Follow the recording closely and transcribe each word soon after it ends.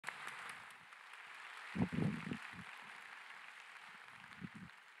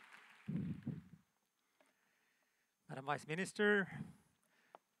Madam Vice Minister,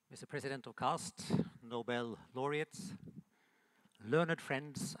 Mr. President of CAST, Nobel laureates, learned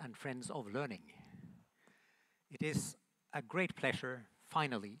friends and friends of learning. It is a great pleasure,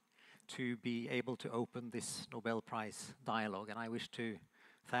 finally, to be able to open this Nobel Prize Dialogue, and I wish to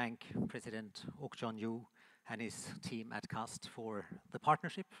thank President Ok Jeon-yoo and his team at CAST for the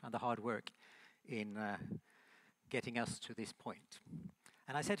partnership and the hard work in getting us to this point.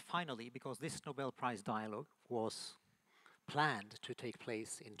 And I said finally because this Nobel Prize Dialogue was planned to take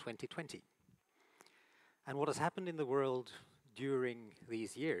place in 2020. And what has happened in the world during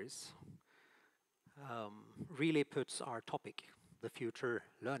these years really puts our topic, the future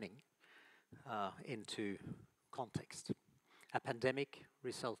learning, into context. A pandemic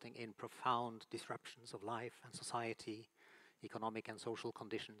resulting in profound disruptions of life and society, economic and social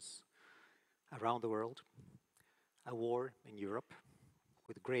conditions around the world. A war in Europe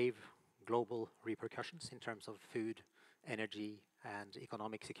with grave global repercussions in terms of food, energy, and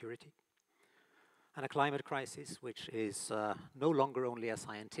economic security. And a climate crisis which is no longer only a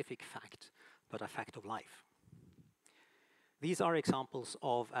scientific fact, but a fact of life. These are examples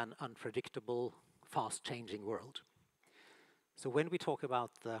of an unpredictable, fast-changing world. So when we talk about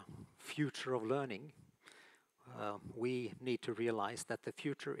the future of learning, we need to realize that the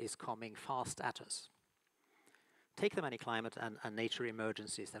future is coming fast at us. Take the many climate and nature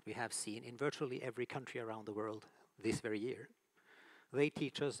emergencies that we have seen in virtually every country around the world this very year. They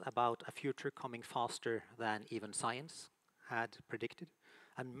teach us about a future coming faster than even science had predicted,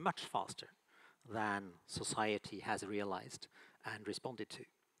 and much faster than society has realized and responded to.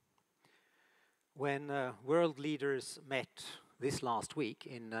 When world leaders met this last week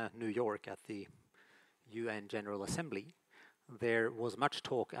in New York at the UN General Assembly, there was much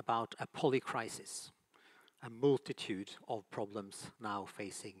talk about a polycrisis, a multitude of problems now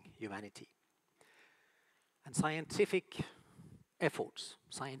facing humanity. And scientific efforts,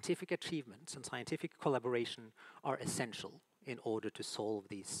 scientific achievements, and scientific collaboration are essential in order to solve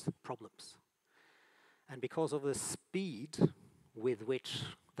these problems. And because of the speed with which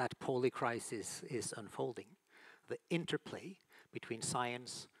that polycrisis is unfolding, the interplay between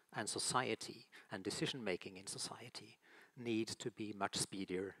science and society and decision-making in society needs to be much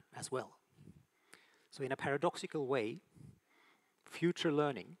speedier as well. So in a paradoxical way, future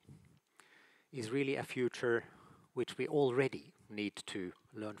learning is really a future which we already need to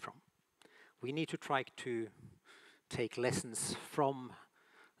learn from. We need to try to take lessons from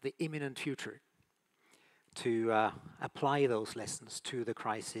the imminent future to apply those lessons to the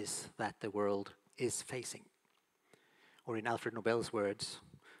crisis that the world is facing. Or in Alfred Nobel's words,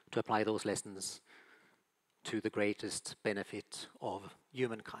 to apply those lessons to the greatest benefit of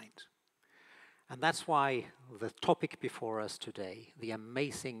humankind. And that's why the topic before us today, the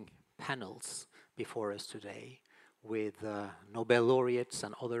amazing panels before us today, with Nobel laureates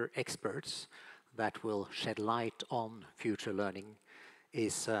and other experts that will shed light on future learning,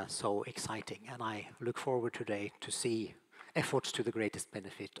 is so exciting. And I look forward today to see efforts to the greatest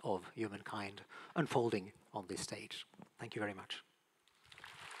benefit of humankind unfolding on this stage. Thank you very much.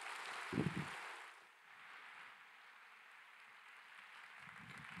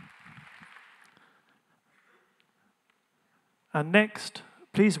 And next,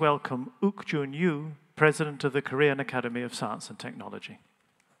 please welcome Ok Jeon-yoo, President of the Korean Academy of Science and Technology.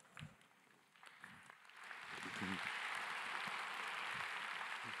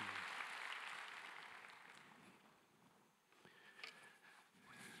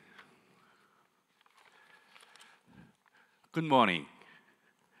 Good morning.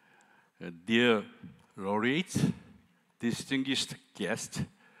 Dear laureates, distinguished guests,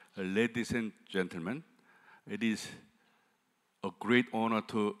 ladies and gentlemen, it is a great honor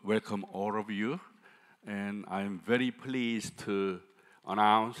to welcome all of you, and I'm very pleased to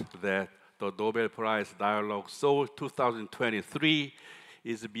announce that the Nobel Prize Dialogue Seoul 2023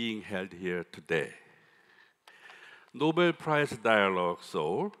 is being held here today. Nobel Prize Dialogue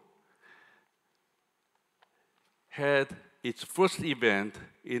Seoul had its first event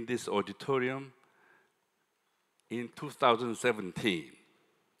in this auditorium in 2017,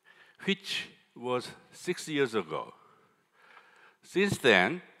 which was 6 years ago. Since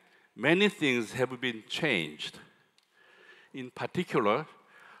then, many things have been changed. In particular,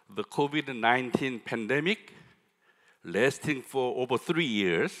 the COVID-19 pandemic, lasting for over 3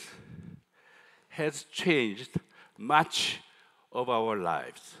 years, has changed much of our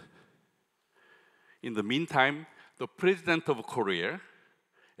lives. In the meantime, the President of Korea,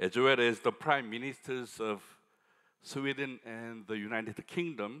 as well as the Prime Ministers of Sweden and the United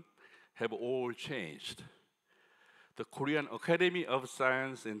Kingdom, have all changed. The Korean Academy of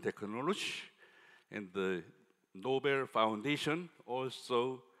Science and Technology and the Nobel Foundation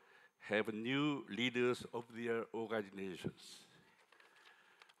also have new leaders of their organizations.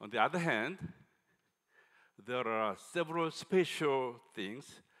 On the other hand, there are several special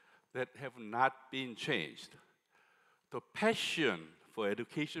things that have not been changed. The passion for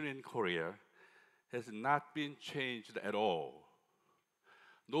education in Korea has not been changed at all.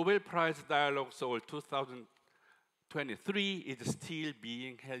 Nobel Prize Dialogue Seoul 2023 is still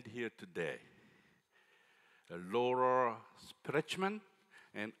being held here today. Laura Sprechman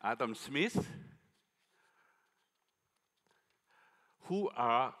and Adam Smith, who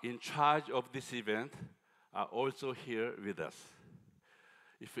are in charge of this event, are also here with us.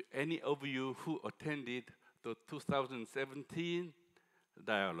 If any of you who attended the 2017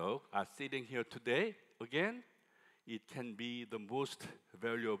 dialogue are sitting here today, again, it can be the most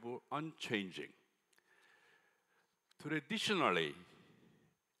valuable, unchanging. Traditionally,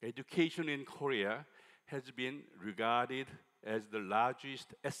 education in Korea has been regarded as the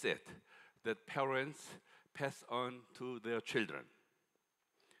largest asset that parents pass on to their children.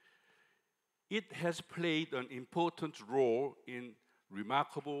 It has played an important role in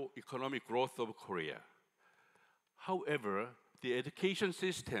remarkable economic growth of Korea. However, the education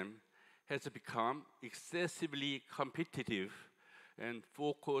system has become excessively competitive and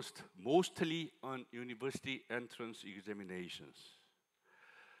focused mostly on university entrance examinations.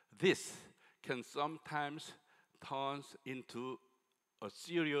 This can sometimes turn into a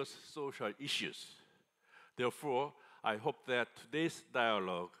serious social issues. Therefore, I hope that today's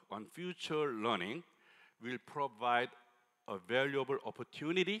dialogue on future learning will provide a valuable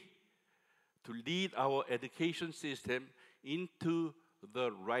opportunity to lead our education system into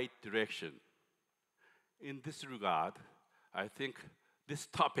the right direction. In this regard, I think this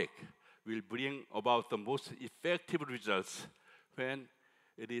topic will bring about the most effective results when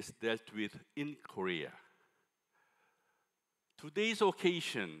it is dealt with in Korea. Today's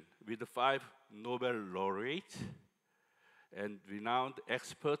occasion with the 5 Nobel laureates and renowned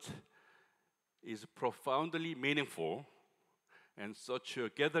experts is profoundly meaningful, and such a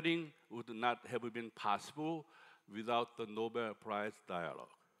gathering would not have been possible without the Nobel Prize Dialogue.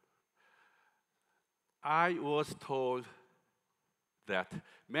 I was told that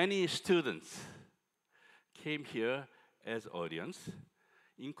many students came here as audience,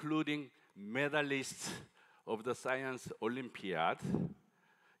 including medalists of the Science Olympiad,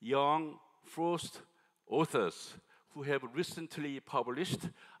 young first authors who have recently published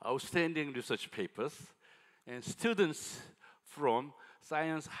outstanding research papers, and students from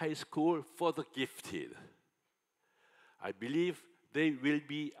Science High School further gifted. I believe they will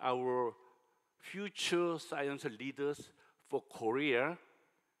be our future science leaders for Korea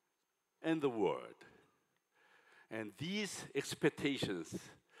and the world. And these expectations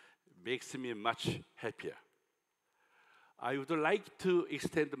makes me much happier. I would like to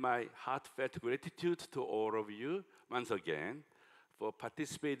extend my heartfelt gratitude to all of you once again for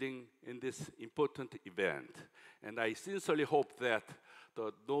participating in this important event. And I sincerely hope that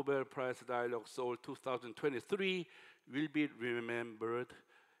the Nobel Prize Dialogue Seoul 2023 will be remembered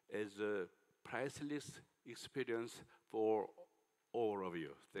as a priceless experience for all of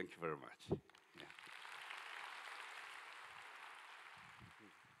you. Thank you very much. Yeah.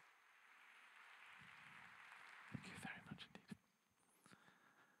 Thank you very much indeed.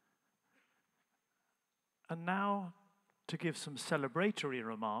 And now, to give some celebratory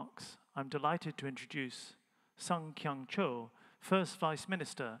remarks, I'm delighted to introduce Sung Kyung Cho, First Vice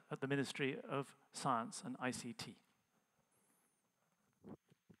Minister at the Ministry of Science and ICT.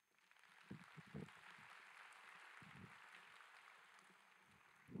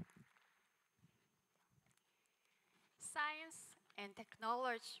 Science and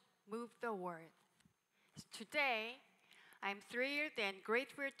technology move the world. Today, I'm thrilled and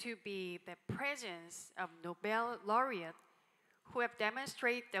grateful to be the presence of Nobel laureates who have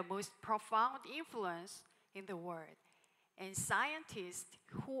demonstrated the most profound influence in the world, and scientists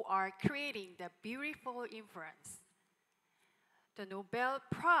who are creating the beautiful influence. The Nobel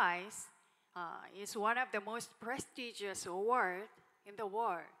Prize is one of the most prestigious awards in the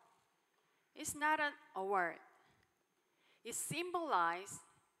world. It's not an award. It symbolizes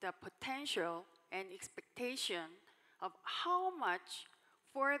the potential and expectation of how much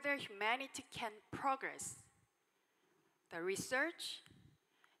further humanity can progress. The research,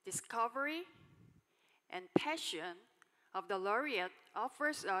 discovery, and passion of the laureate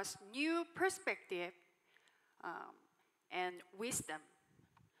offers us new perspective and wisdom,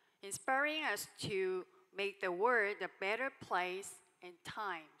 inspiring us to make the world a better place and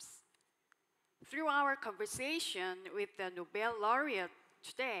times. Through our conversation with the Nobel laureate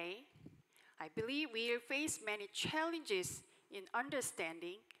today, I believe we face many challenges in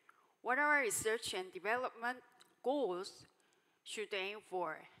understanding what our research and development goals should aim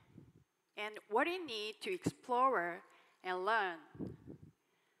for, and what we need to explore and learn.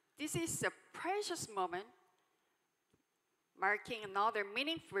 This is a precious moment, marking another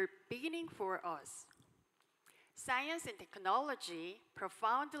meaningful beginning for us. Science and technology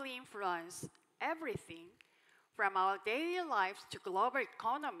profoundly influence everything from our daily lives to global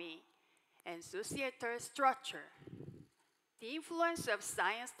economy and societal structure. The influence of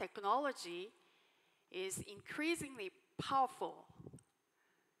science technology is increasingly powerful.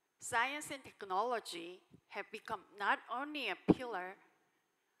 Science and technology have become not only a pillar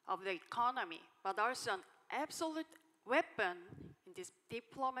of the economy, but also an absolute weapon in this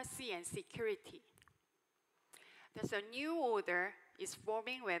diplomacy and security. Thus, a new order is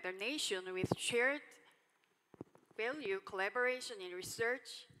forming where the nation with shared value collaboration in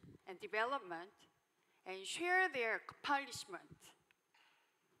research and development and share their accomplishment.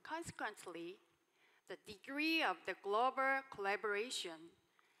 Consequently, the degree of the global collaboration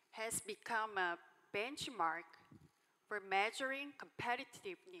has become a benchmark for measuring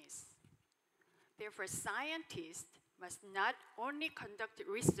competitiveness. Therefore, scientists must not only conduct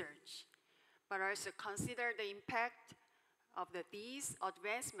research, but also consider the impact of these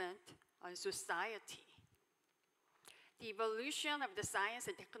advancements on society. The evolution of the science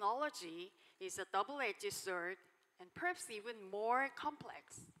and technology is a double-edged sword and perhaps even more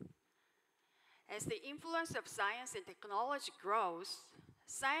complex. As the influence of science and technology grows,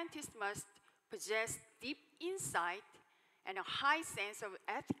 scientists must possess deep insight and a high sense of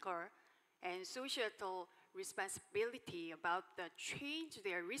ethical and societal responsibility about the change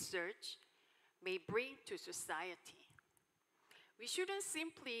their research may bring to society. We shouldn't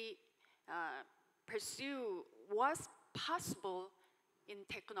simply pursue what's possible in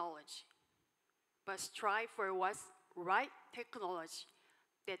technology, but strive for what's right technology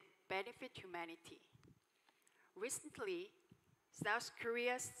that benefit humanity. Recently, South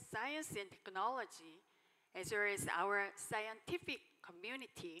Korea's science and technology, as well as our scientific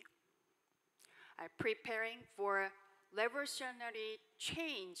community, are preparing for revolutionary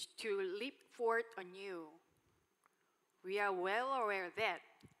change to leap forward anew. We are well aware that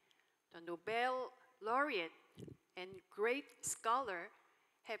the Nobel laureate and great scholar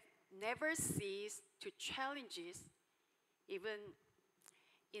have never ceased to challenges, even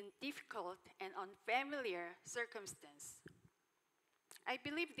in difficult and unfamiliar circumstances. I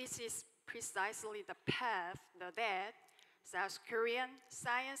believe this is precisely the path that South Korean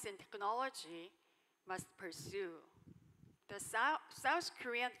science and technology must pursue. The South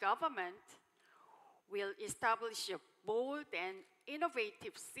Korean government will establish a bold and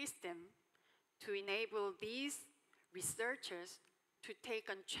innovative system to enable these researchers to take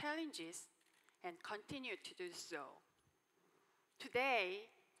on challenges and continue to do so. Today,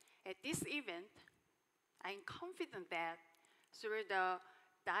 at this event, I am confident that through the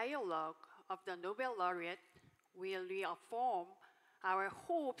dialogue of the Nobel laureate, will reaffirm our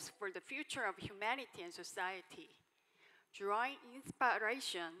hopes for the future of humanity and society, drawing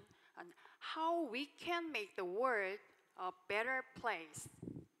inspiration on how we can make the world a better place.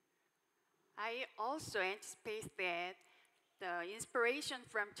 I also anticipate that the inspiration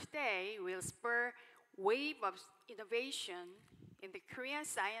from today will spur a wave of innovation in the Korean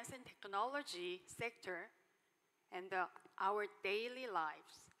science and technology sector and our daily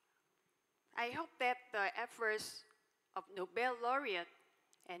lives. I hope that the efforts of Nobel laureate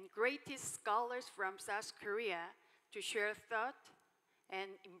and greatest scholars from South Korea to share thought and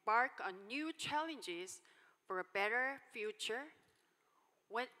embark on new challenges for a better future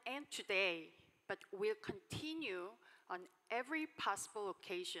won't end today, but will continue on every possible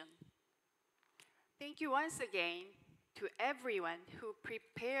occasion. Thank you once again to everyone who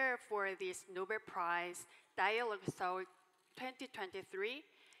prepared for this Nobel Prize Dialogue Seoul 2023,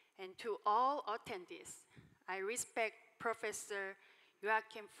 and to all attendees. I respect Professor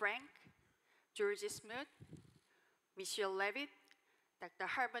Joachim Frank, George Smoot, Michelle Levitt, Dr.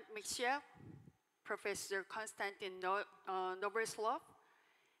 Harmut Michel, Professor Konstantin Novoslov,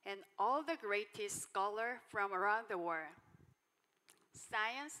 and all the greatest scholars from around the world.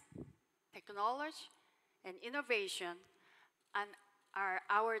 Science, technology, and innovation are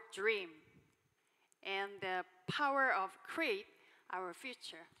our dream, and the power of create our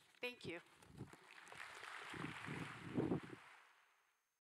future. Thank you.